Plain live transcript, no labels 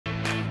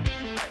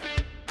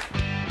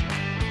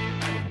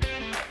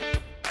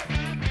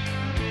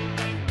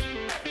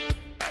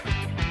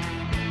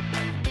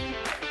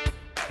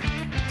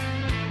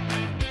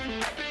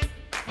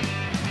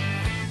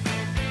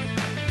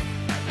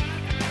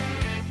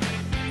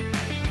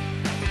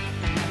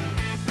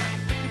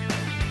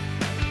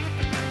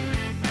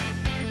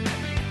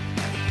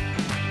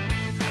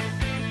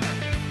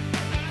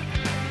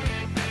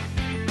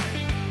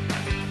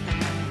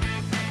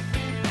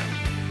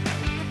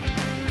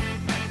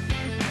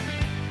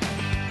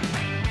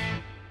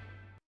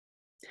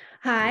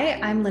Hi,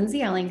 I'm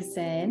Lindsay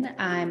Ellingson.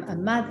 I'm a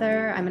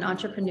mother, I'm an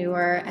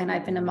entrepreneur, and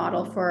I've been a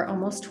model for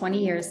almost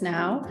 20 years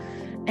now.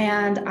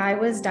 And I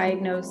was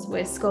diagnosed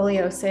with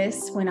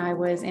scoliosis when I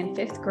was in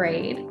fifth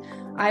grade.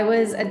 I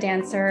was a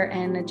dancer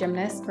and a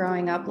gymnast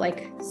growing up,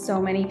 like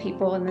so many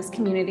people in this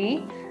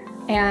community.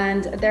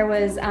 And there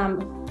was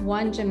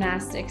one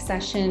gymnastic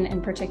session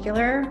in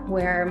particular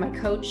where my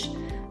coach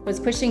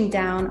was pushing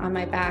down on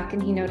my back,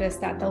 and he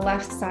noticed that the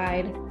left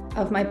side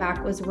of my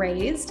back was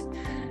raised.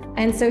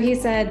 And so he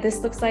said,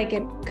 this looks like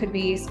it could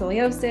be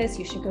scoliosis.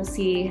 You should go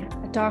see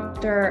a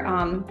doctor.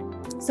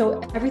 So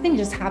everything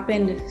just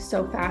happened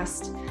so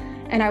fast.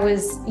 And I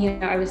was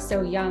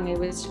so young.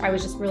 I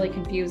was just really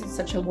confused. It's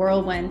such a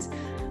whirlwind.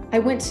 I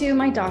went to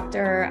my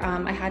doctor.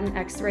 I had an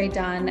x-ray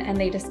done, and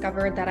they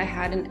discovered that I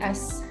had an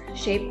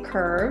S-shaped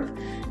curve.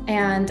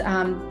 And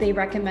they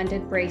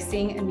recommended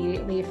bracing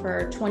immediately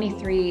for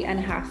 23 and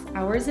a half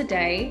hours a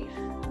day.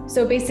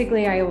 So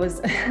basically I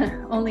was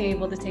only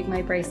able to take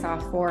my brace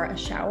off for a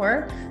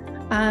shower.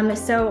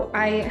 So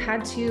I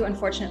had to,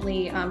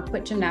 unfortunately,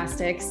 quit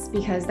gymnastics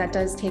because that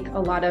does take a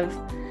lot of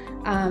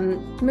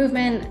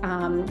movement.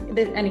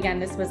 And again,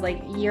 this was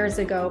like years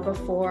ago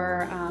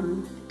before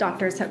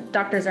doctors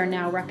are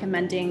now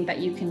recommending that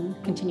you can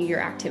continue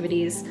your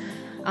activities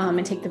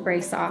and take the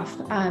brace off.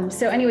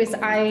 So anyways,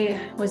 I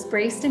was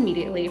braced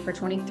immediately for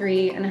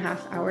 23 and a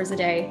half hours a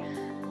day.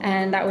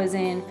 And that was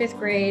in fifth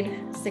grade,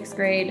 sixth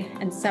grade,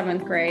 and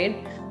seventh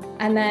grade.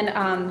 And then,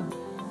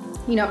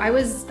 I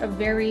was a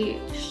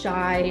very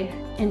shy,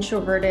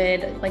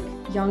 introverted, like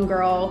young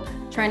girl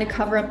trying to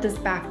cover up this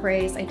back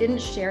brace. I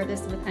didn't share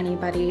this with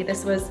anybody.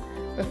 This was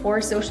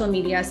before social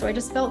media. So I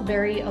just felt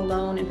very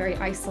alone and very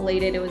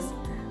isolated. It was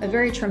a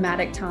very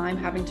traumatic time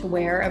having to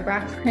wear a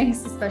back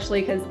brace,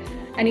 especially because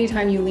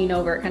anytime you lean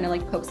over, it kind of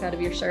like pokes out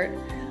of your shirt.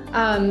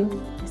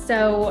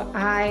 So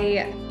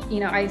I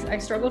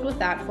struggled with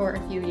that for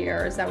a few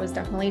years. That was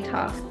definitely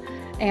tough.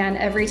 And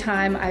every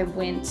time I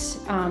went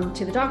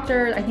to the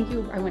doctor,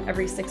 I went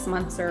every 6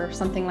 months or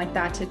something like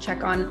that to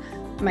check on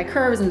my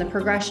curves and the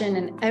progression.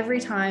 And every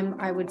time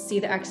I would see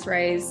the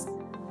x-rays,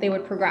 they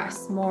would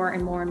progress more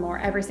and more and more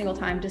every single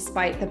time,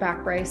 despite the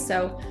back brace.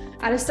 So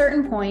at a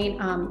certain point,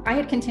 I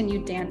had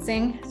continued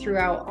dancing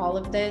throughout all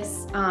of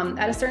this.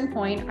 At a certain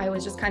point, I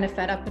was just kind of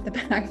fed up with the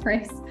back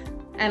brace,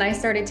 and I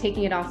started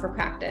taking it off for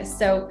practice.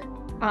 So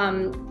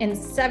in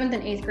seventh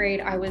and eighth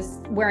grade, I was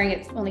wearing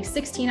it only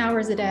 16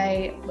 hours a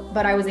day,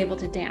 but I was able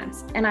to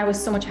dance, and I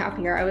was so much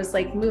happier. I was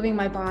like moving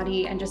my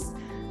body and just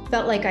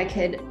felt like I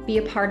could be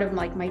a part of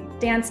like my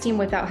dance team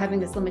without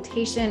having this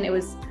limitation. It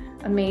was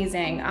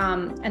amazing.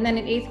 And then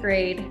in eighth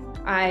grade,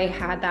 I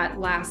had that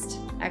last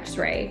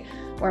x-ray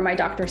where my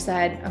doctor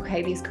said,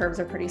 okay, these curves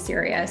are pretty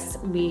serious.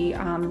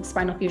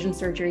 Spinal fusion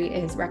surgery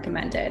is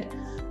recommended.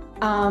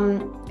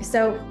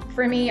 So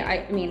for me,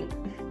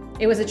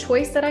 it was a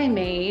choice that I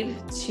made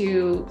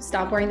to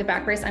stop wearing the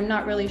back brace. I'm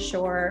not really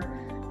sure.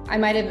 I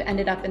might have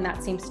ended up in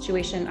that same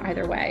situation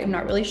either way. I'm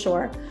not really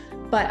sure,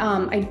 but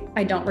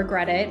I don't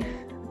regret it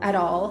at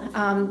all.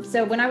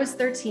 So when I was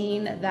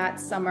 13, that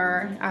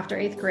summer after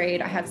eighth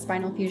grade, I had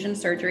spinal fusion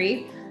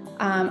surgery.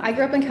 I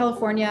grew up in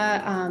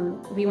California.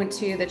 We went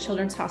to the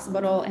Children's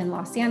Hospital in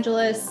Los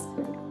Angeles.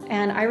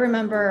 And I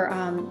remember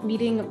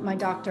meeting my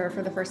doctor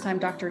for the first time,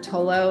 Dr.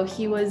 Tolo.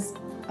 He was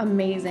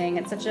amazing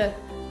and such a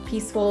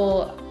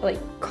peaceful, like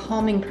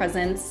calming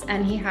presence.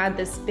 And he had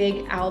this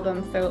big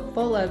album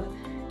full of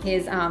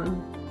his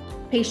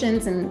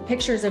patients and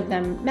pictures of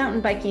them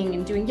mountain biking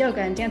and doing yoga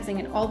and dancing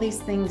and all these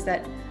things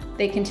that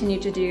they continue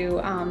to do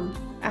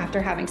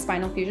after having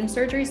spinal fusion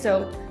surgery.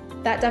 So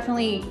that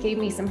definitely gave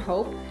me some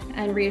hope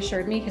and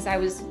reassured me, because I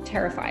was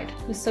terrified.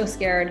 I was so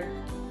scared.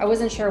 I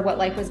wasn't sure what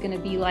life was going to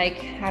be like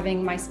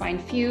having my spine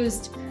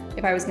fused,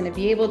 if I was going to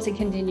be able to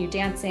continue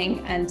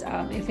dancing, and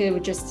if it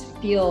would just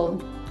feel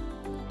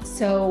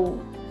so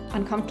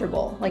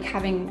uncomfortable, like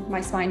having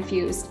my spine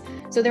fused.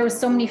 So there was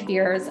so many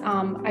fears.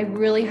 I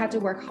really had to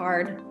work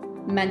hard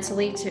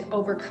mentally to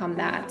overcome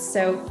that.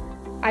 So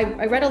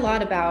I read a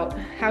lot about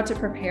how to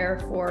prepare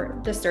for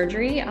the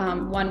surgery.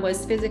 One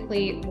was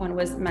physically, one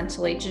was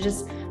mentally, to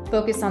just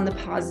focus on the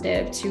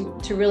positive,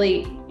 to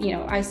really,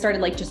 I started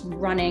like just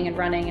running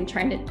and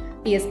trying to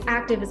be as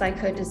active as I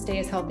could to stay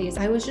as healthy as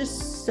I was.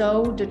 Just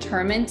so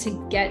determined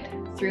to get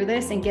through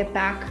this and get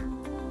back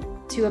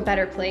to a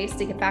better place,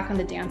 to get back on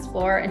the dance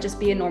floor and just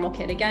be a normal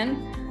kid again.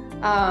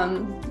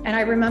 And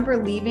I remember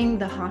leaving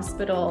the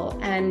hospital,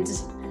 and,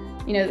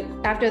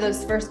 after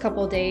those first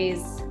couple of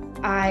days,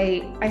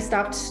 I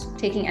stopped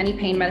taking any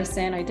pain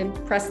medicine. I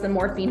didn't press the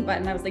morphine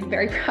button. I was like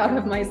very proud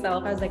of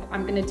myself. I was like,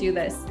 I'm going to do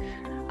this.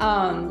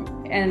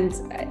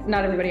 And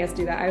not everybody has to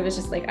do that. I was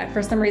just like,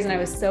 for some reason, I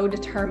was so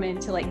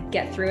determined to like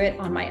get through it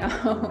on my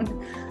own.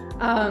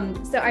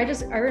 So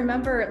I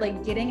remember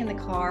like getting in the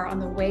car on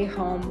the way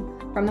home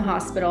from the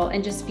hospital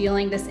and just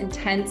feeling this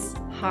intense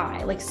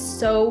high, like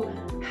so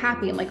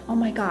happy. I'm like, oh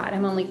my God,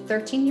 I'm only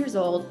 13 years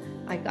old.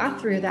 I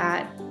got through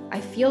that. I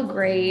feel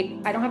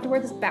great. I don't have to wear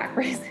this back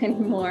brace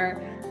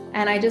anymore.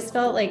 And I just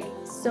felt like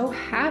so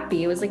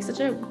happy. It was like such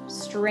a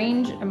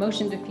strange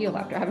emotion to feel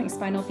after having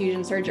spinal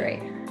fusion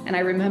surgery. And I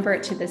remember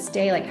it to this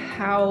day, like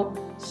how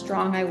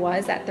strong I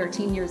was at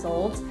 13 years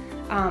old.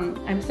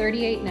 I'm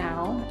 38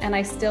 now, and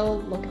I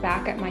still look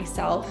back at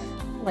myself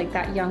like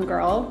that young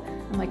girl.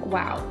 I'm like,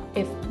 wow,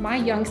 if my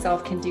young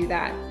self can do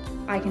that,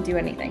 I can do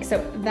anything.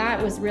 So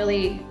that was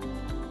really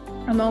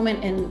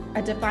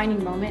a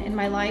defining moment in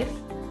my life.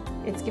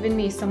 It's given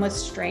me so much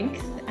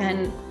strength.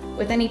 And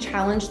with any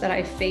challenge that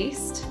I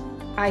faced,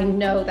 I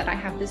know that I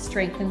have this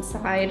strength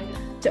inside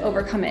to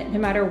overcome it, no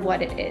matter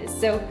what it is.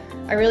 So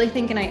I really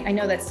think, and I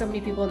know that so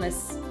many people in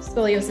this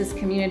scoliosis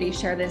community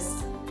share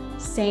this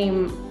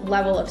same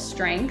level of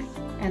strength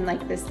and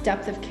like this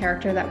depth of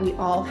character that we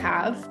all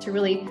have to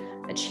really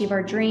achieve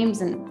our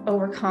dreams and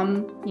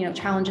overcome,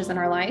 challenges in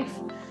our life.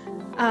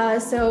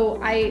 So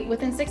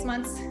within 6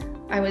 months,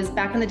 I was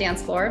back on the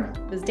dance floor.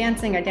 I was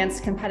dancing. I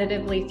danced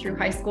competitively through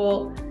high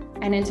school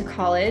and into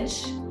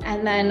college.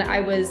 And then I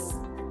was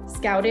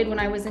scouted when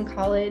I was in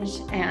college,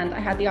 and I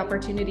had the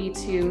opportunity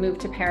to move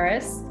to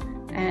Paris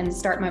and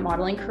start my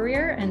modeling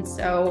career. And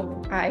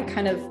so I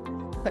kind of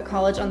put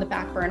college on the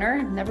back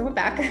burner, never went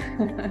back.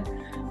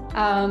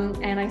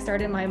 And I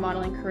started my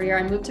modeling career.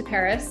 I moved to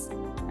Paris.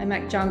 I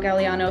met John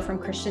Galliano from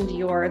Christian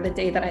Dior the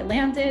day that I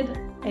landed,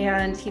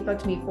 and he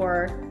booked me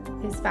for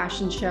his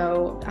fashion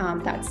show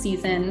that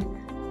season.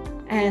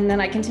 And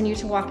then I continued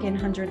to walk in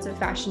hundreds of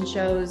fashion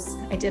shows.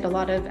 I did a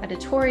lot of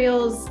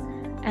editorials.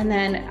 And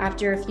then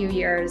after a few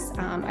years,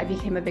 I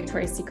became a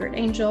Victoria's Secret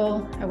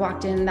angel. I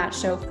walked in that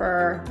show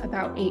for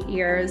about 8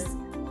 years,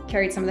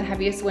 carried some of the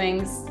heaviest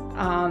wings,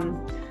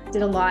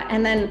 did a lot.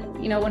 And then,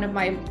 one of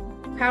my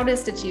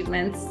proudest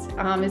achievements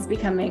is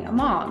becoming a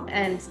mom.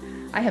 And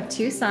I have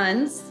 2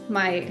 sons.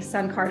 My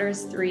son Carter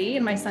is 3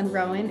 and my son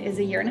Rowan is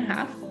 1.5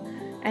 years.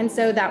 And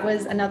so that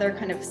was another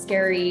kind of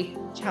scary,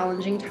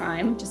 challenging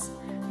time, just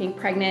being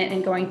pregnant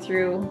and going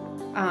through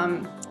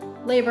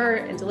labor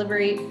and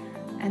delivery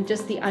and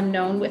just the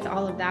unknown with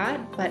all of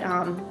that. But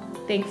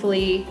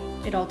thankfully,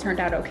 it all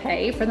turned out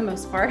okay for the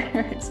most part.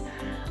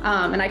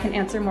 And I can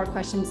answer more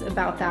questions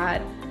about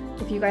that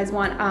if you guys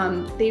want.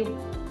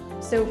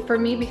 So for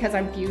me, because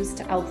I'm fused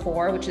to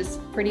L4, which is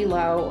pretty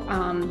low,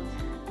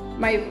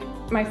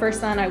 my first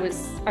son,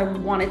 I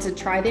wanted to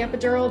try the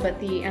epidural, but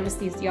the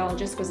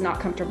anesthesiologist was not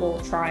comfortable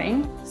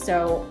trying.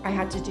 So I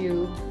had to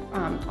do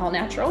all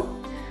natural,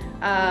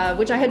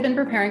 which I had been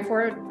preparing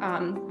for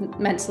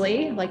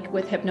mentally, like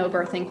with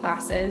hypnobirthing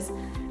classes.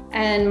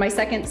 And my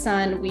second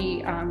son,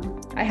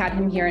 I had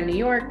him here in New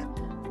York,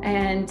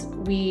 and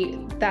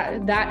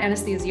that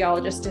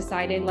anesthesiologist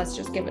decided, let's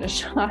just give it a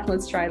shot,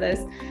 let's try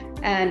this.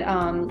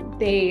 And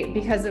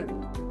because of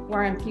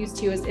where I'm fused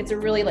to, it's a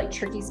really like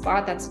tricky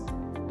spot. That's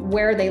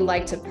where they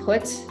like to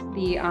put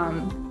the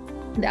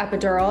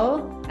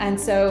epidural. And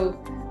so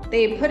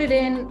they put it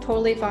in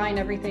totally fine.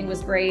 Everything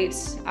was great.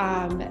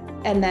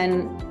 And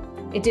then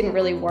it didn't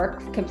really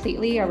work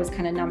completely. I was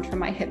kind of numbed from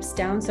my hips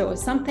down. So it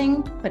was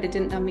something, but it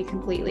didn't numb me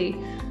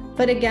completely.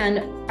 But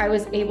again, I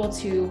was able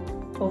to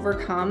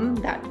overcome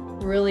that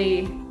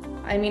really,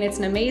 it's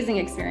an amazing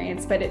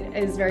experience, but it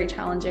is very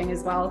challenging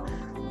as well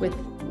with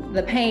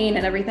the pain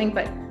and everything.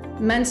 But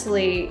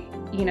mentally,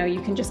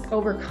 you can just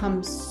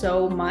overcome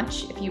so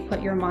much if you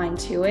put your mind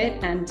to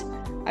it. And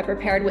I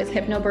prepared with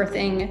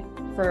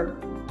hypnobirthing for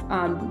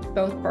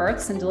both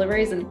births and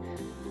deliveries, and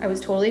I was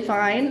totally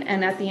fine.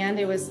 And at the end,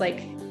 it was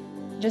like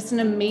just an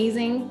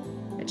amazing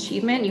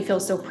achievement. You feel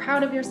so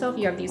proud of yourself.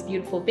 You have these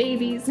beautiful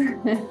babies.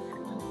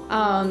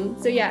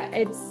 So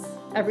yeah,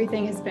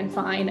 everything has been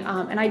fine.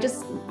 And I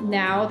just,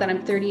 now that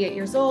I'm 38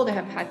 years old, I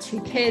have had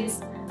 2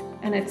 kids,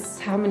 and it's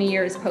how many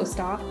years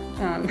post-op?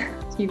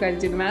 You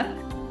guys do the math.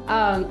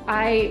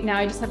 I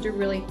just have to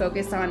really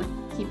focus on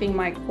keeping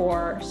my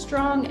core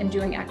strong and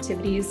doing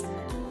activities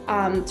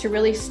to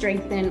really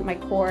strengthen my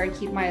core and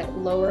keep my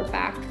lower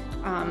back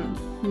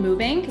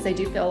moving, because I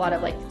do feel a lot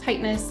of like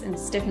tightness and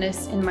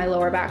stiffness in my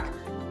lower back,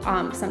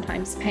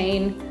 sometimes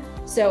pain.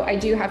 So I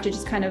do have to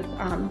just kind of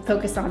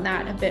focus on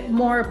that a bit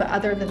more. But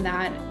other than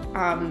that,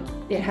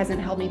 it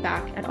hasn't held me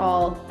back at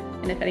all.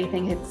 And if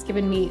anything, it's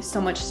given me so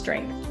much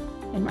strength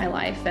in my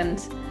life. And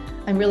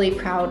I'm really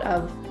proud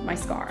of my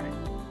scar.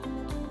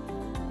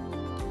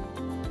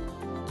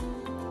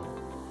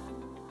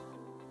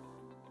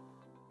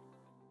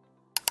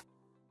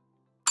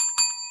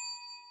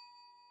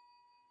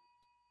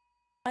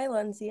 Hi,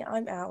 Lindsay.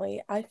 I'm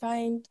Allie.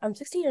 I'm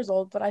 16 years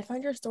old, but I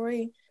find your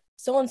story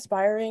so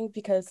inspiring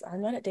because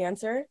I'm not a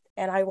dancer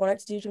and I wanted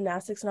to do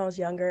gymnastics when I was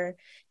younger,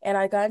 and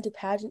I got into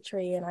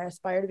pageantry and I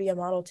aspire to be a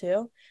model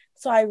too.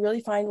 So I really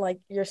find like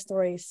your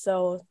story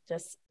so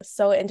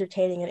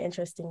entertaining and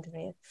interesting to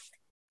me.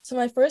 So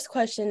my first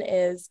question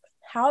is,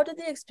 how did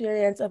the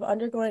experience of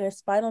undergoing a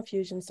spinal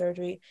fusion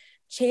surgery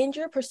change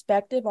your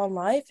perspective on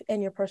life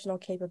and your personal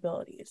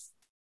capabilities?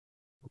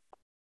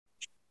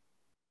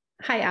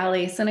 Hi,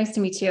 Allie. So nice to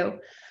meet you.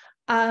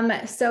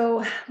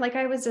 So like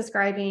I was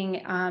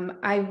describing,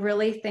 I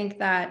really think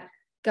that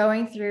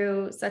going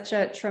through such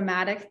a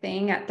traumatic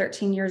thing at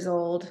 13 years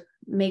old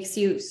makes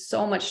you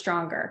so much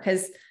stronger,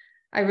 because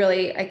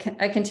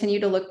I continue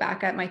to look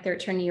back at my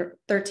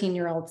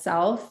 13-year-old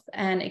self,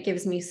 and it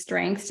gives me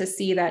strength to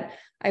see that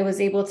I was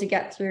able to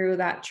get through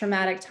that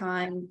traumatic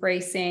time,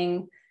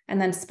 bracing,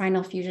 and then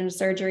spinal fusion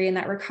surgery and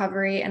that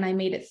recovery. And I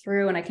made it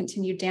through, and I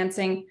continued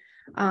dancing.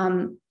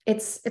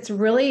 It's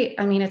really,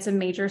 I mean, it's a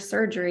major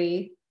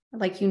surgery,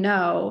 like,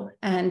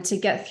 and to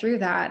get through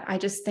that, I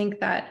just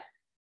think that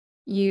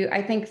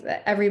I think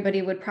that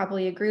everybody would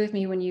probably agree with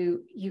me when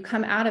you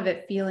come out of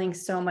it feeling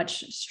so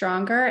much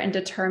stronger and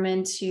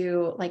determined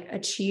to like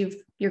achieve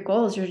your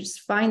goals. You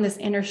just find this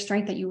inner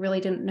strength that you really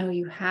didn't know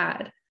you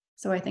had.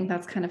 So I think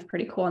that's kind of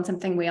pretty cool and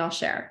something we all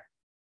share.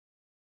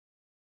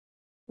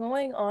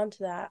 Going on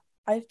to that,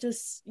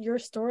 your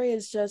story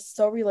is just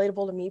so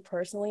relatable to me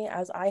personally,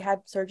 as I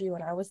had surgery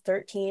when I was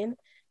 13,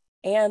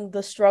 and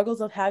the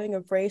struggles of having a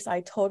brace,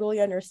 I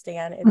totally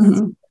understand. It's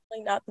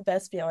definitely not the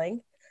best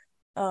feeling.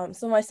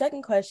 So my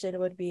second question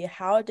would be,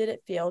 how did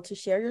it feel to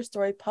share your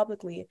story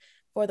publicly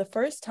for the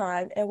first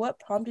time, and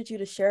what prompted you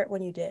to share it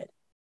when you did?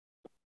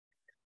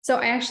 So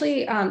I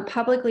actually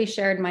publicly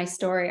shared my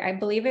story. I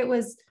believe it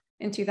was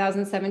in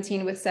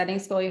 2017 with Setting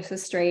Scoliosis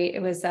Straight.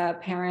 It was a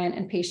parent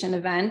and patient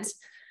event.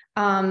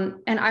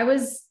 And I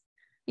was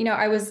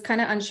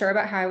kind of unsure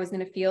about how I was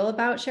going to feel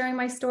about sharing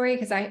my story,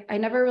 because I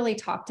never really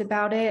talked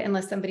about it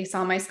unless somebody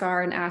saw my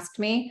scar and asked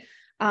me.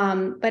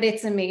 But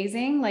it's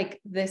amazing, like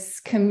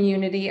this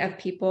community of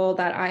people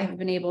that I have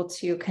been able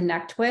to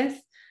connect with.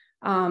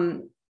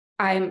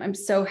 I'm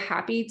so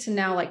happy to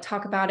now like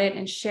talk about it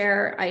and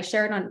share. I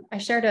shared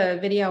a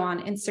video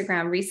on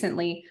Instagram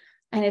recently,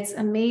 and it's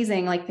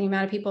amazing, like the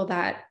amount of people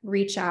that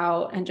reach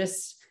out and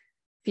just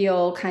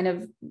feel kind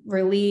of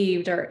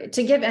relieved, or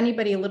to give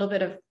anybody a little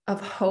bit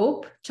of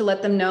hope, to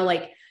let them know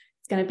like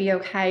it's going to be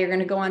okay. You're going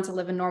to go on to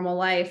live a normal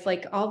life.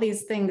 Like all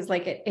these things,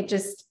 like it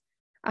just,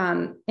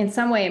 in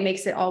some way it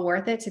makes it all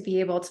worth it to be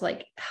able to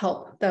like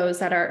help those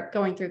that are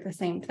going through the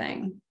same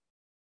thing.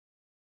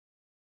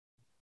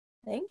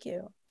 Thank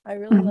you. I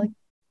really like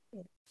it.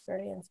 It's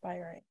very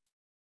inspiring.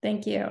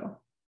 Thank you.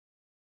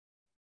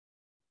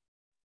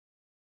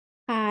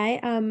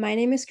 Hi, my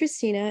name is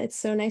Christina. It's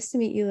so nice to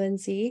meet you,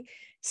 Lindsay.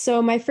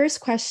 So my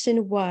first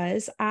question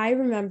was, I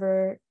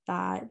remember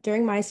that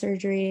during my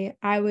surgery,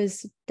 I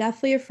was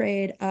deathly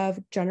afraid of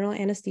general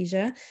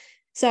anesthesia.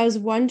 So I was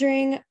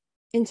wondering,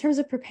 in terms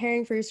of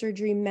preparing for your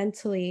surgery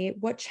mentally,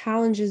 what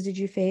challenges did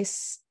you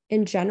face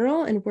in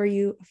general, and were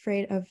you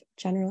afraid of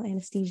general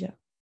anesthesia?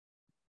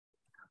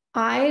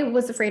 I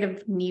was afraid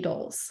of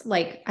needles.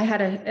 Like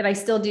and I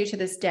still do to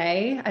this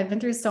day. I've been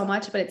through so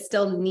much, but it's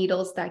still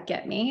needles that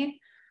get me.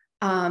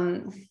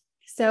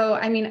 So,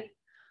 I mean,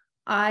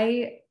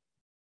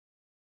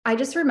 I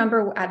just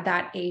remember at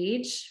that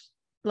age,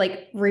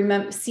 like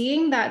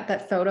seeing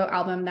that photo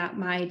album that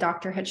my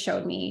doctor had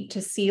showed me,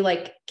 to see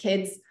like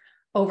kids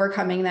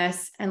overcoming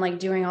this and like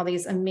doing all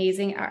these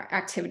amazing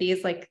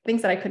activities, like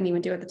things that I couldn't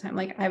even do at the time.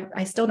 Like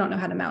I still don't know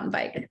how to mountain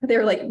bike. They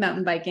were like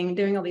mountain biking,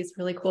 doing all these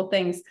really cool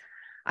things.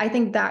 I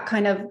think that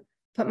kind of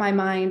put my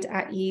mind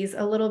at ease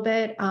a little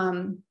bit.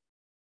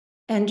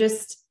 And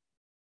just,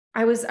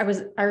 I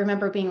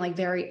remember being like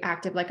very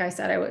active. Like I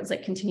said, I was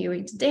like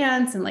continuing to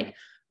dance and like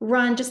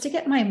run, just to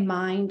get my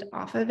mind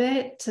off of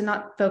it, to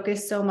not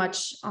focus so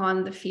much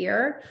on the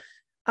fear.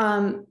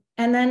 And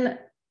then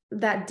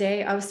that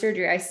day of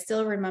surgery, I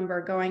still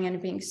remember going in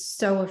and being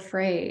so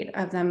afraid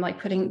of them,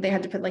 like they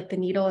had to put like the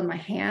needle in my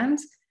hand.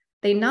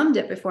 They numbed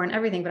it before and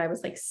everything, but I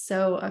was like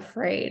so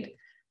afraid.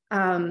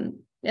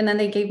 And then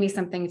they gave me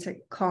something to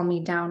calm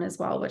me down as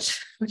well, which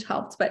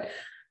helped. But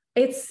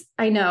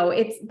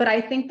but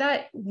I think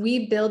that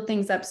we build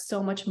things up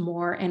so much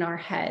more in our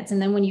heads.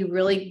 And then when you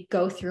really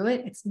go through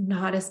it, it's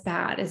not as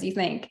bad as you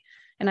think.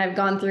 And I've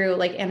gone through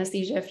like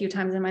anesthesia a few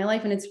times in my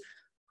life, and it's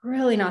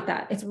really not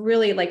that. It's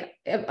really like,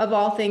 of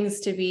all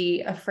things to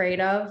be afraid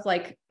of,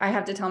 like I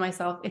have to tell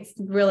myself it's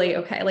really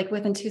okay. Like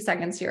within 2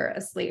 seconds, you're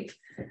asleep.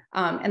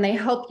 And they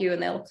help you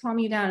and they'll calm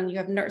you down, and you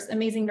have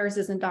amazing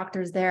nurses and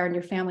doctors there, and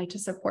your family to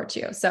support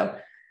you. So,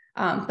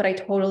 but I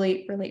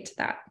totally relate to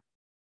that.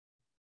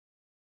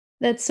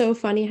 That's so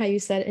funny how you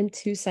said in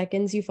 2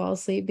 seconds you fall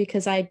asleep,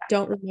 because I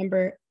don't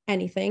remember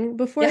anything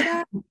before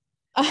that.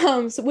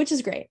 So, which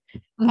is great.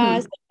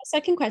 So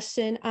second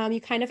question,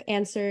 you kind of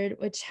answered,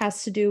 which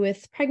has to do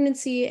with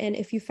pregnancy and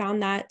if you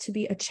found that to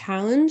be a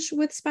challenge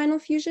with spinal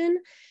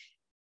fusion.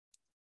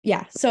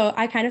 Yeah, so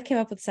I kind of came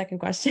up with the second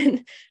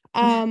question.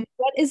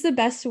 What is the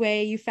best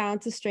way you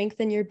found to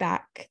strengthen your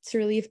back to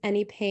relieve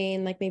any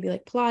pain, like maybe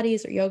like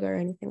Pilates or yoga or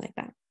anything like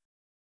that?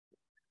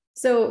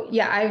 So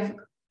yeah,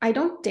 I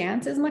don't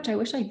dance as much. I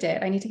wish I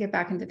did. I need to get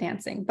back into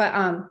dancing, but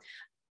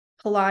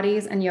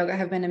Pilates and yoga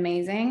have been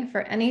amazing.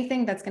 For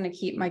anything that's going to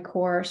keep my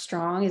core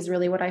strong is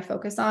really what I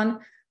focus on.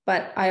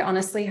 But I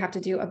honestly have to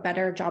do a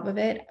better job of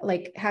it.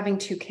 Like having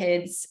 2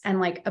 kids and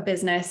like a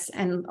business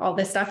and all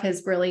this stuff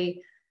has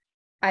really,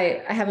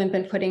 I haven't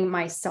been putting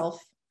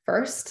myself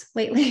first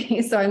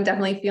lately. So I'm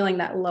definitely feeling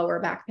that lower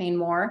back pain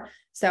more.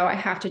 So I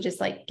have to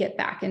just like get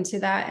back into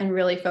that and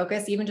really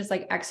focus, even just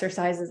like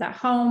exercises at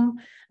home.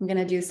 I'm going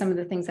to do some of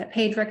the things that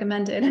Paige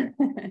recommended.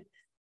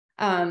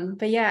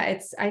 But yeah,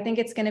 I think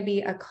it's going to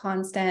be a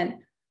constant,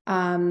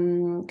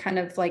 kind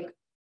of like,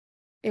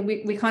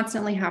 we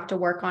constantly have to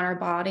work on our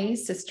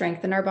bodies to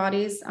strengthen our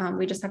bodies.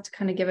 We just have to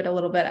kind of give it a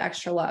little bit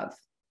extra love.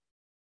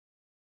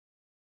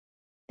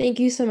 Thank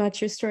you so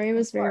much. Your story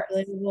was very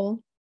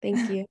relatable.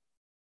 Thank you.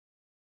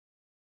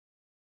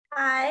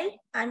 Hi,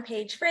 I'm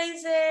Paige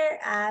Fraser,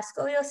 a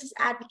scoliosis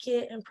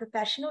advocate and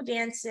professional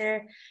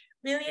dancer.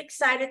 Really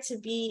excited to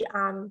be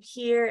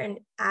here and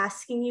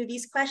asking you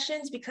these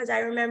questions because I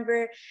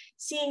remember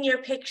seeing your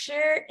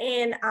picture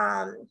in,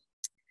 oh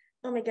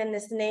my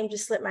goodness, the name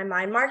just slipped my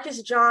mind,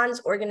 Marcus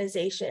John's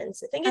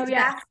organizations. I think it's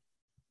back.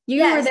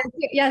 You were there.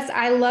 Yes,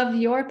 I love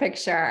your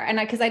picture. And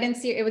because I didn't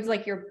see it, was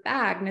like your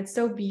bag and it's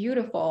so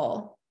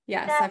beautiful.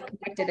 Yes, yeah. I've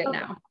connected it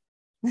now.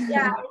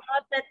 Yeah, I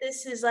love that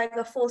this is like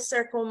a full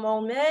circle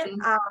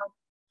moment.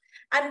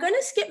 I'm going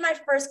to skip my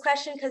first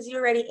question because you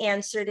already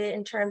answered it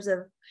in terms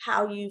of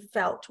how you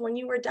felt when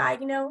you were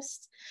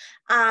diagnosed.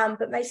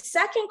 But my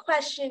second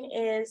question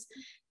is,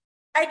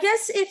 I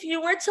guess if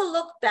you were to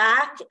look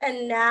back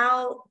and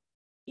now,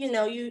 you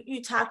know,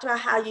 you talked about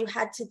how you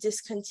had to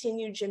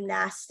discontinue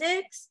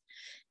gymnastics.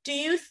 Do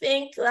you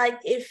think like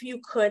if you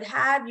could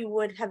have, you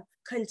would have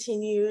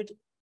continued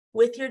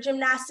with your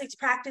gymnastics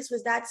practice?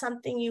 Was that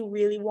something you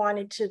really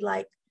wanted to,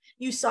 like,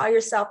 you saw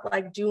yourself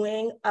like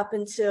doing up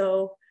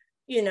until,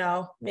 you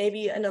know,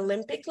 maybe an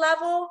Olympic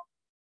level,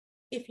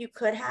 if you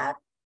could have?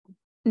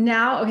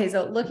 Now, okay,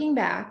 so looking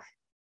back,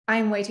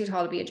 I'm way too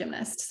tall to be a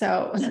gymnast.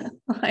 So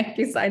like,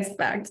 besides the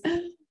fact,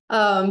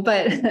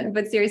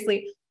 but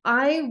seriously,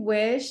 I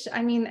wish,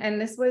 I mean,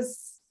 and this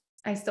was,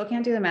 I still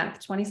can't do the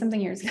math, 20 something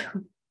years ago.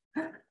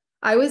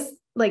 I was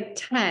like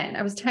 10,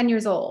 I was 10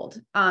 years old.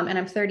 And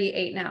I'm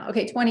 38 now.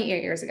 Okay.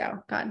 28 years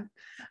ago. God.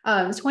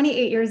 It was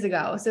 28 years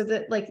ago. So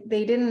that like,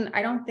 they didn't,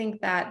 I don't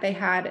think that they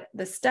had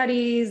the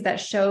studies that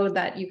showed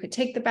that you could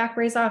take the back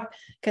brace off.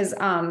 Cause,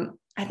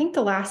 I think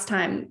the last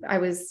time I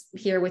was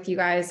here with you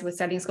guys with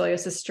studying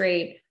Scoliosis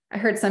Straight, I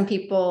heard some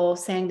people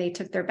saying they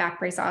took their back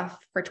brace off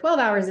for 12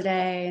 hours a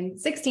day and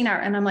 16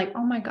 hours. And I'm like,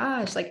 oh my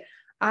gosh, like,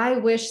 I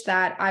wish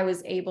that I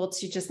was able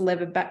to just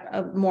live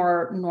a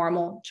more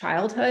normal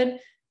childhood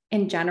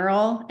in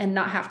general and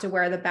not have to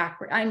wear the back.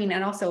 I mean,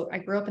 and also I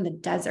grew up in the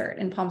desert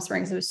in Palm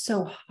Springs. It was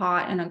so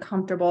hot and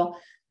uncomfortable.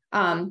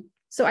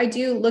 So I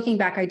do, looking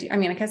back, I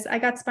mean, I guess I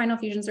got spinal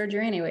fusion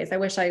surgery anyways. I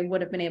wish I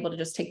would have been able to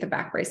just take the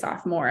back brace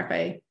off more if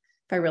I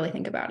really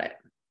think about it.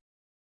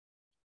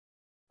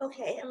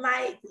 Okay, and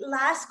my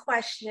last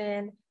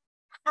question,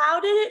 how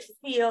did it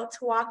feel to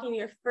walk in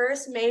your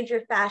first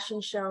major fashion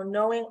show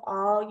knowing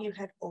all you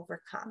had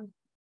overcome?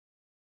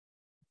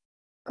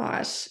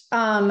 Gosh.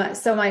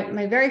 So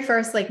my very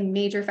first like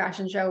major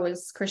fashion show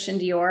was Christian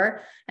Dior,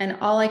 and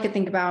all I could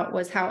think about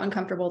was how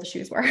uncomfortable the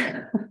shoes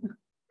were.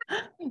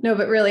 No,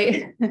 but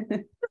really,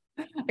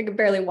 I could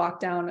barely walk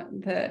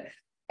down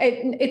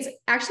it's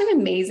actually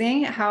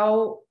amazing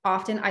how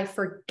often I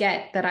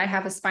forget that I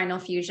have a spinal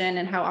fusion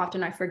and how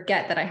often I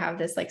forget that I have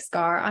this like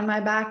scar on my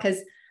back, because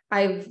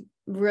I've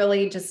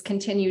really just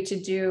continued to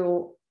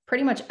do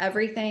pretty much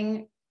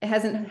everything. It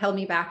hasn't held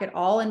me back at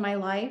all in my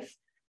life.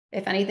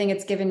 If anything,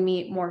 it's given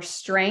me more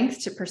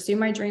strength to pursue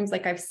my dreams,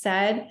 like I've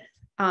said.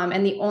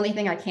 And the only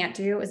thing I can't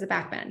do is a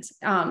back bend.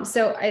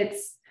 So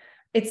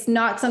it's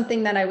not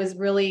something that I was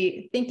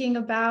really thinking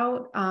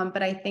about.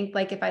 But I think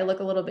like if I look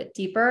a little bit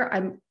deeper,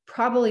 I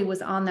probably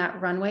was on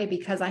that runway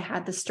because I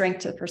had the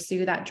strength to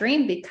pursue that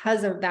dream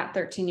because of that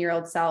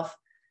 13-year-old self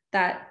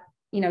that,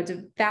 you know,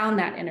 found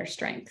that inner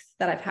strength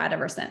that I've had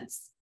ever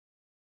since.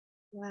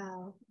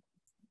 Wow.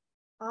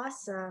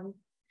 Awesome.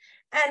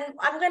 And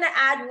I'm going to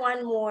add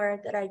one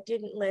more that I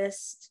didn't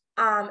list.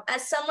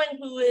 As someone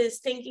who is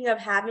thinking of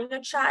having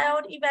a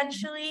child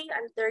eventually,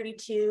 I'm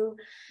 32.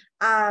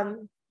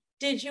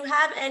 Did you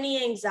have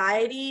any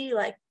anxiety,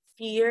 like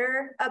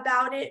fear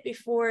about it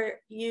before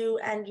you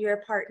and your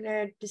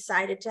partner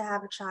decided to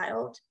have a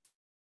child?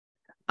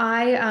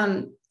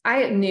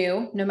 I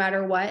knew no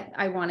matter what,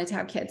 I wanted to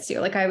have kids too.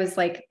 Like I was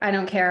like, I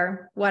don't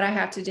care what I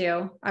have to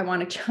do. I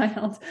want a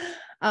child.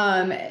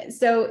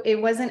 So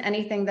it wasn't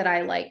anything that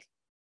I like.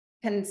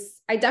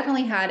 I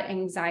definitely had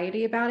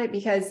anxiety about it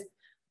because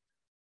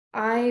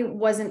I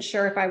wasn't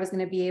sure if I was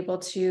going to be able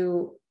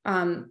to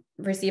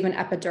receive an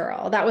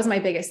epidural. That was my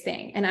biggest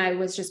thing. And I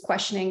was just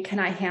questioning, can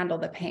I handle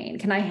the pain?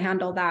 Can I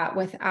handle that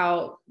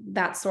without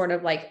that sort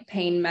of like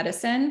pain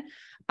medicine?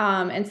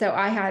 And so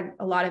I had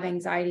a lot of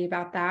anxiety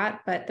about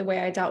that, but the way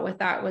I dealt with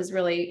that was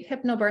really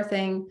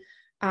hypnobirthing.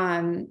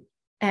 And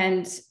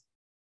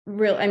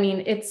I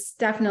mean, it's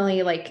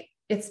definitely like,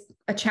 it's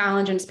a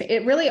challenge and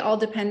it really all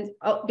depends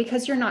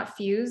because you're not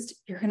fused,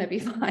 you're going to be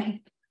fine.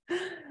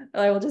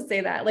 I will just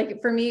say that,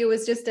 like, for me,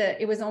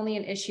 it was only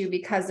an issue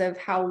because of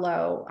how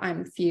low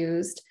I'm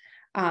fused.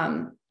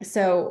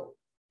 So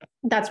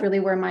that's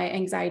really where my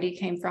anxiety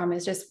came from,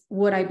 is just,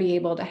 would I be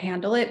able to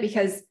handle it?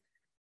 Because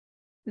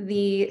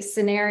the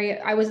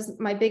scenario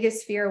my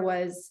biggest fear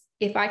was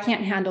if I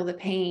can't handle the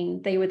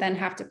pain, they would then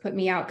have to put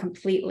me out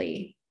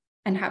completely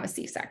and have a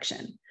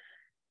C-section.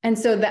 And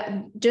so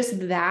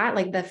that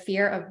like the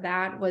fear of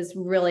that was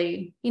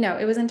really,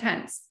 it was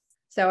intense.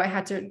 So I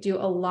had to do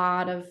a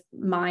lot of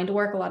mind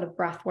work, a lot of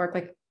breath work,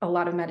 like a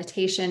lot of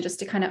meditation just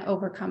to kind of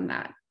overcome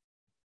that.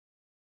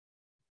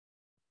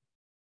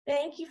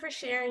 Thank you for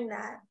sharing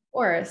that. Of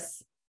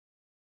course.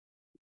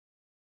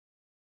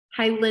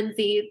 Hi,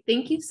 Lindsay.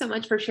 Thank you so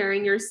much for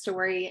sharing your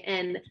story.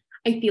 And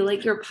I feel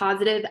like your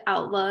positive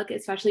outlook,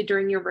 especially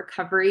during your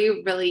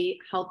recovery, really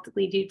helped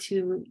lead you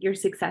to your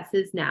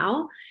successes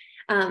now.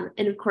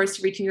 And of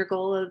course, reaching your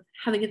goal of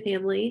having a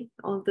family,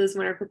 all of those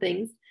wonderful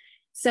things.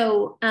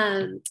 So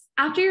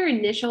after your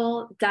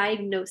initial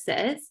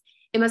diagnosis,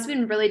 it must have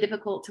been really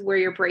difficult to wear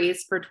your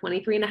brace for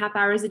 23.5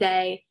 hours a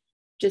day,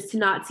 just to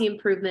not see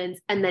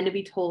improvements, and then to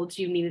be told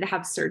you needed to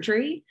have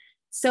surgery.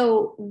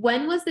 So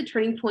when was the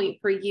turning point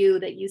for you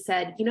that you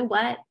said, you know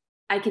what,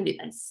 I can do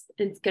this.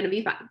 It's going to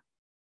be fine?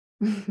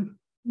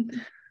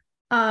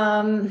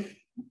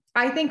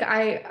 I think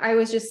I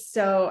was just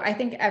I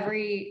think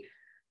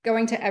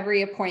going to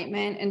every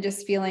appointment and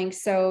just feeling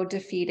so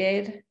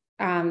defeated,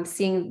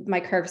 seeing my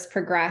curves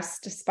progress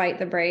despite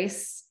the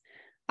brace.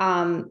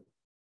 I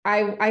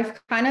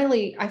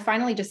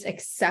finally just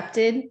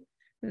accepted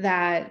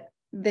that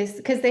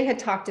because they had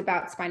talked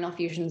about spinal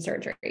fusion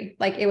surgery.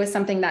 Like it was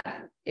something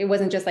that it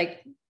wasn't just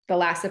like the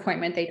last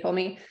appointment they told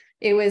me.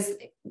 It was,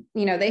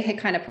 they had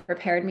kind of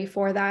prepared me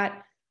for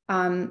that.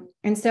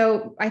 And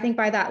so I think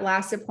by that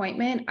last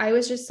appointment, I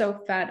was just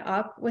so fed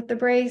up with the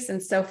brace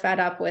and so fed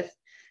up with,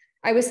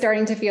 I was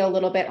starting to feel a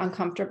little bit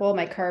uncomfortable.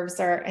 My curves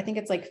are, I think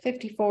it's like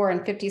 54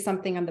 and 50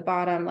 something on the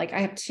bottom. Like I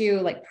have two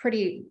like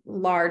pretty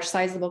large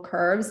sizable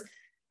curves.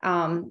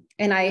 And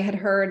I had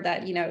heard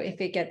that,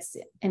 if it gets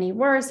any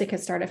worse, it could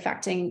start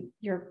affecting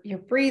your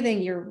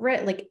breathing,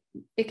 like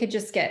it could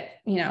just get,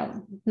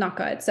 not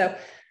good. So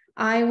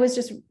I was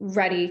just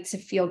ready to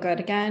feel good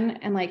again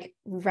and like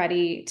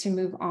ready to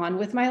move on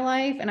with my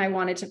life. And I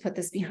wanted to put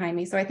this behind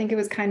me. So I think it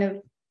was kind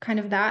of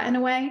that in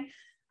a way.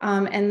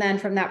 And then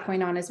from that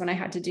point on is when I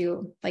had to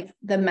do like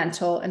the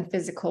mental and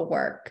physical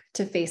work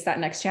to face that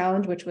next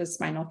challenge, which was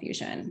spinal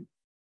fusion.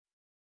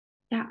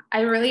 Yeah,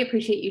 I really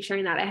appreciate you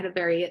sharing that. I had a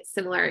very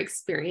similar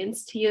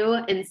experience to you.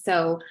 And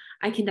so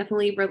I can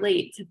definitely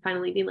relate to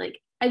finally being like,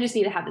 I just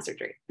need to have the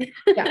surgery.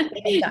 Yeah.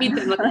 Be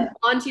done with it.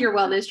 On to your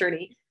wellness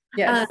journey.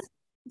 Yes.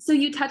 So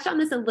you touched on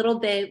this a little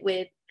bit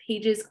with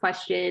Paige's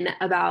question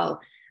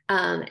about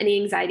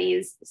any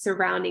anxieties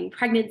surrounding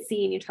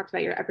pregnancy, and you talked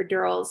about your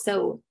epidural.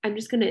 So I'm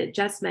just going to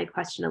adjust my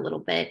question a little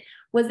bit.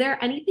 Was there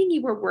anything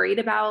you were worried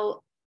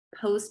about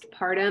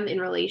postpartum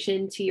in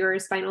relation to your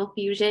spinal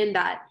fusion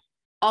that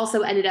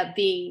also ended up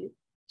being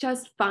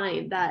just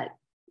fine, that,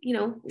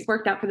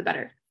 worked out for the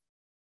better?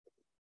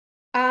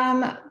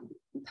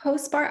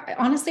 Postpartum,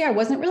 honestly, I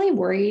wasn't really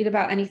worried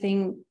about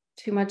anything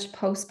too much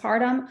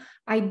postpartum.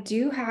 I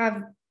do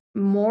have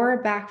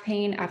more back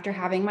pain after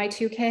having my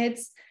two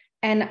kids.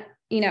 And,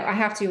 I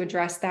have to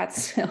address that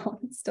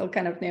still. It's still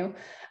kind of new.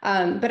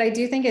 But I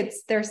do think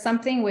there's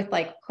something with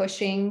like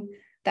pushing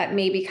that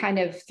maybe kind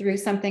of threw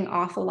something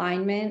off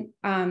alignment.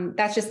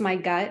 That's just my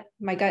gut.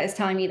 My gut is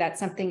telling me that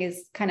something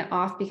is kind of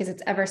off because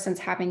it's ever since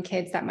having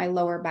kids that my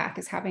lower back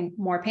is having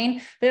more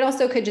pain. But it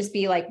also could just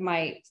be like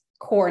my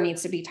core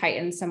needs to be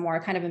tightened some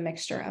more, kind of a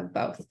mixture of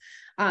both.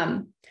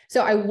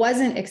 So I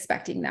wasn't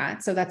expecting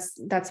that. So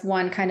that's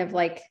one kind of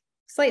like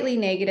slightly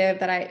negative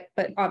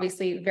but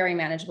obviously very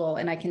manageable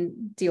and I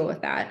can deal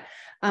with that.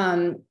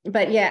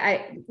 But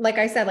yeah, like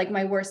I said, like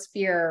my worst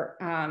fear,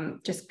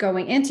 just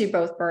going into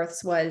both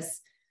births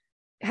was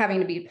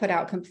having to be put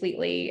out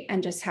completely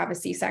and just have a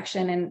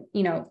C-section.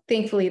 And,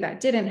 thankfully that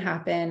didn't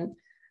happen.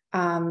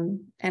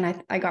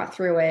 And I got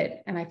through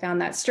it and I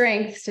found that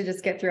strength to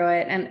just get through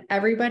it. And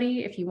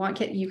everybody, if you want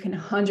kit, you can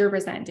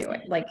 100% do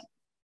it. Like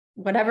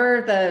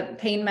whatever the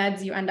pain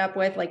meds you end up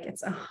with, like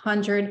it's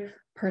 100%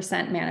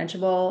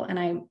 manageable. And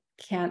I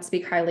can't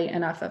speak highly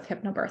enough of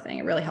hypnobirthing.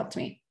 It really helped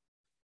me.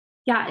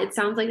 Yeah, it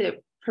sounds like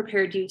it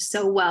prepared you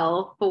so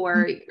well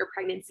for your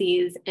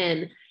pregnancies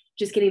and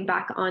just getting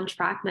back on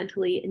track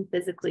mentally and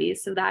physically.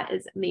 So that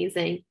is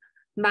amazing.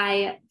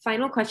 My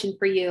final question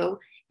for you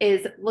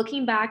is,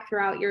 looking back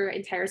throughout your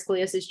entire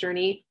scoliosis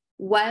journey,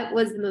 what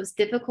was the most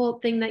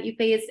difficult thing that you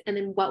faced? And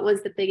then what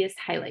was the biggest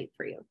highlight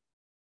for you?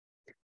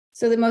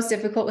 So the most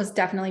difficult was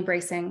definitely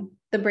bracing.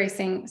 The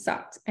bracing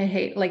sucked. I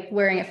hate like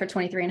wearing it for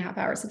 23.5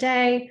 hours a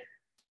day.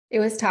 It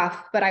was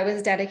tough, but I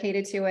was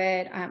dedicated to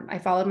it. I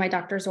followed my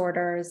doctor's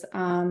orders.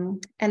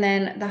 And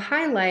then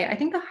I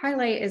think the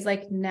highlight is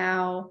like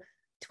now,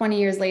 20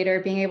 years later,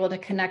 being able to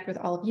connect with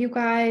all of you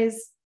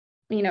guys,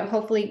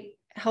 hopefully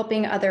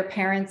helping other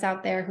parents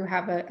out there who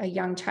have a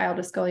young child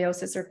with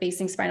scoliosis or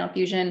facing spinal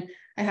fusion.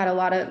 I had a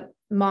lot of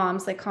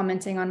moms like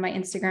commenting on my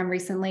Instagram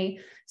recently.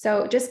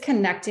 So just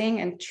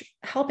connecting and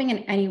helping in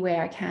any way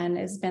I can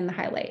has been the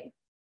highlight.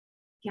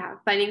 Yeah,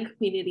 finding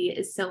community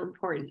is so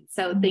important.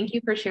 So thank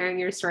you for sharing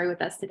your story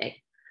with us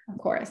today. Of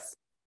course.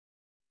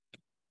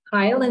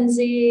 Hi,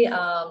 Lindsay.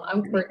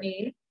 I'm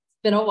Courtney.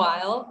 It's been a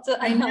while.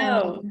 I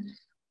know.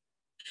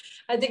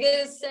 I think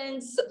it is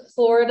since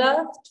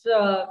Florida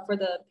for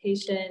the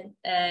patient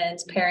and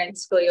parent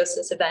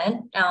scoliosis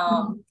event.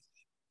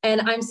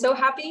 And I'm so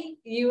happy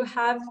you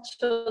have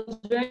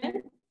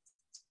children.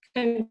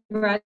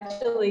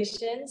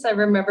 Congratulations. I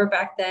remember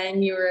back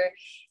then you were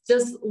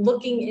just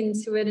looking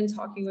into it and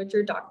talking with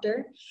your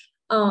doctor.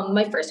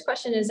 My first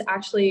question is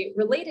actually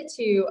related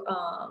to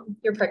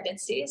your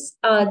pregnancies.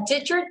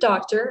 Did your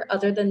doctor,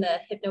 other than the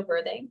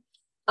hypnobirthing,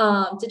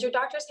 did your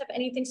doctors have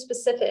anything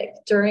specific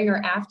during or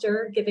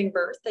after giving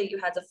birth that you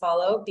had to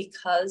follow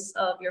because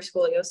of your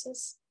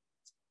scoliosis?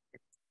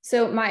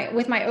 So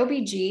with my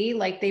OBG,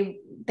 like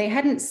they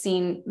hadn't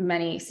seen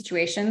many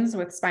situations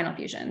with spinal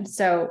fusion.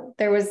 So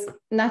there was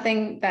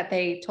nothing that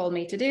they told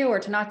me to do or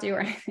to not do or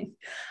anything.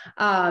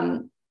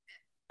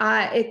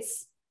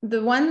 It's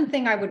the one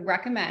thing I would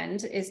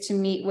recommend is to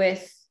meet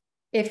with,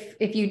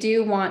 if you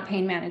do want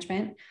pain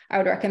management, I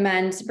would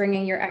recommend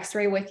bringing your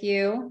x-ray with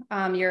you,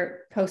 your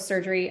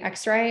post-surgery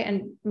x-ray,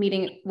 and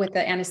meeting with the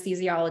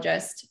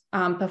anesthesiologist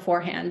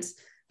beforehand,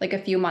 like a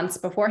few months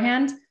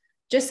beforehand,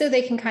 just so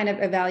they can kind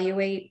of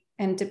evaluate.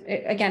 And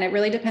again, it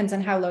really depends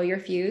on how low you're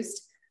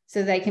fused,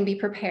 so they can be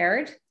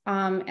prepared,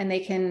 and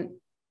they can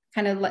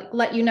kind of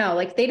let you know,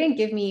 like they didn't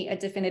give me a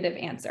definitive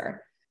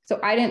answer. So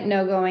I didn't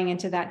know going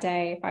into that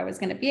day if I was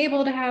going to be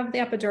able to have the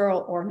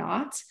epidural or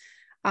not.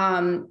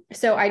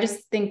 So I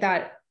just think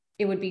that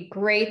it would be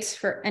great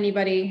for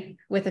anybody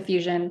with a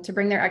fusion to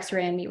bring their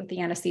x-ray and meet with the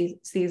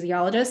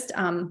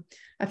anesthesiologist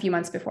a few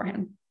months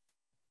beforehand.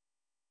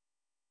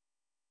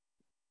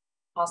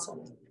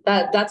 Awesome.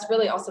 That's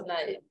really awesome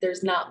that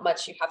there's not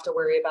much you have to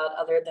worry about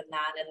other than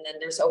that. And then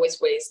there's always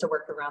ways to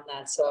work around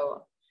that.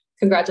 So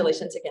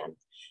congratulations again.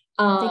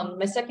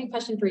 My second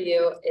question for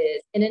you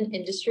is, in an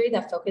industry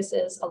that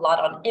focuses a lot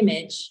on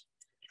image,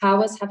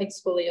 how is having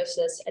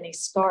scoliosis any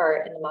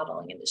scar in the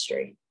modeling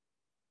industry?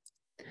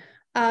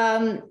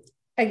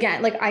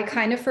 Again, like I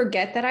kind of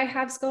forget that I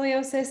have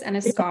scoliosis and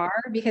a scar,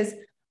 because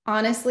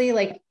honestly,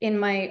 like in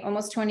my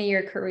almost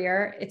 20-year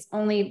career, it's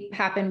only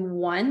happened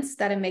once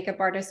that a makeup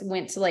artist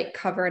went to like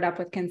cover it up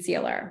with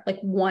concealer, like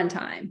one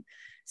time.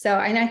 So,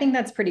 and I think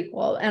that's pretty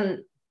cool. And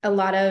a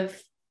lot of,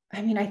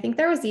 I mean, I think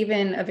there was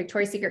even a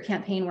Victoria's Secret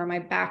campaign where my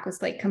back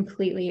was like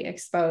completely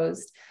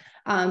exposed.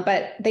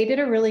 But they did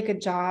a really good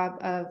job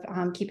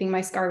of keeping my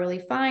scar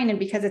really fine. And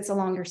because it's a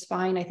longer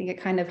spine, I think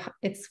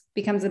it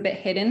becomes a bit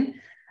hidden.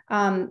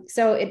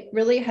 So it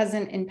really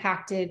hasn't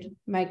impacted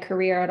my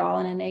career at all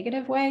in a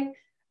negative way.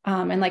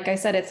 And like I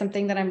said, it's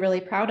something that I'm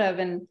really proud of,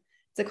 and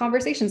it's a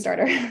conversation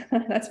starter.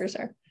 That's for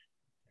sure.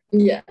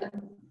 Yeah.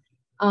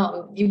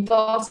 You've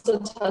also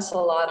touched a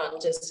lot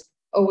on just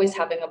always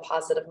having a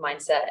positive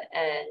mindset.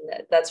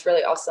 And that's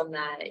really awesome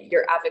that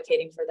you're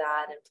advocating for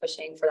that and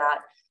pushing for that.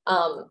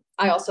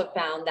 I also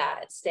found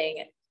that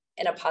staying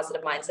in a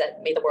positive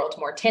mindset made the world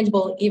more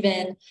tangible,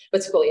 even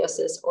with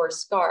scoliosis or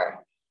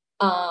scar.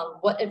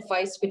 What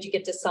advice would you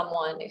give to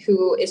someone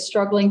who is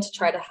struggling to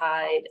try to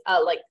hide,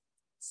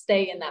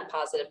 stay in that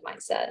positive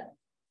mindset?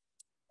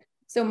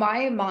 So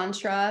my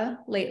mantra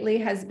lately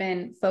has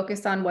been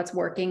focus on what's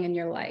working in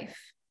your life.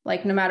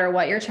 Like no matter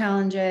what your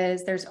challenge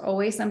is, there's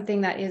always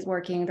something that is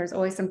working. There's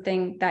always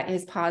something that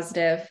is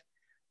positive,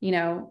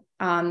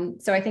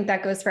 so I think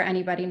that goes for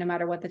anybody, no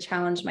matter what the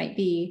challenge might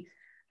be,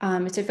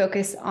 to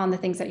focus on the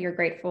things that you're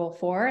grateful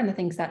for and the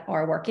things that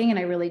are working. And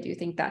I really do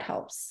think that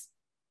helps.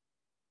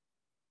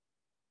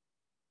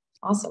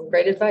 Awesome.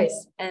 Great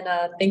advice. And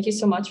thank you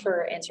so much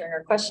for answering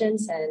our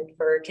questions and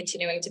for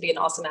continuing to be an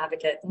awesome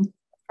advocate. No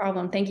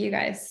problem. Thank you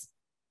guys.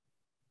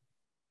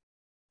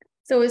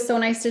 So it was so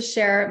nice to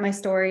share my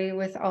story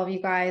with all of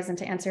you guys and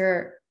to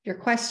answer your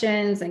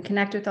questions and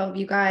connect with all of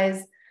you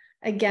guys.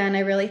 Again, I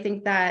really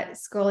think that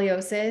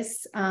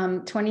scoliosis,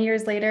 20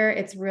 years later,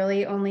 it's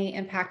really only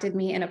impacted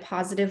me in a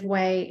positive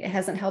way. It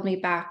hasn't held me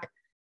back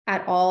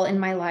at all in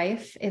my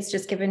life. It's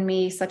just given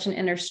me such an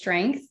inner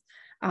strength,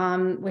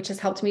 which has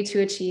helped me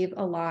to achieve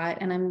a lot.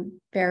 And I'm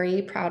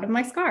very proud of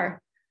my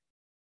scar.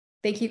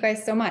 Thank you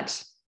guys so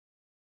much.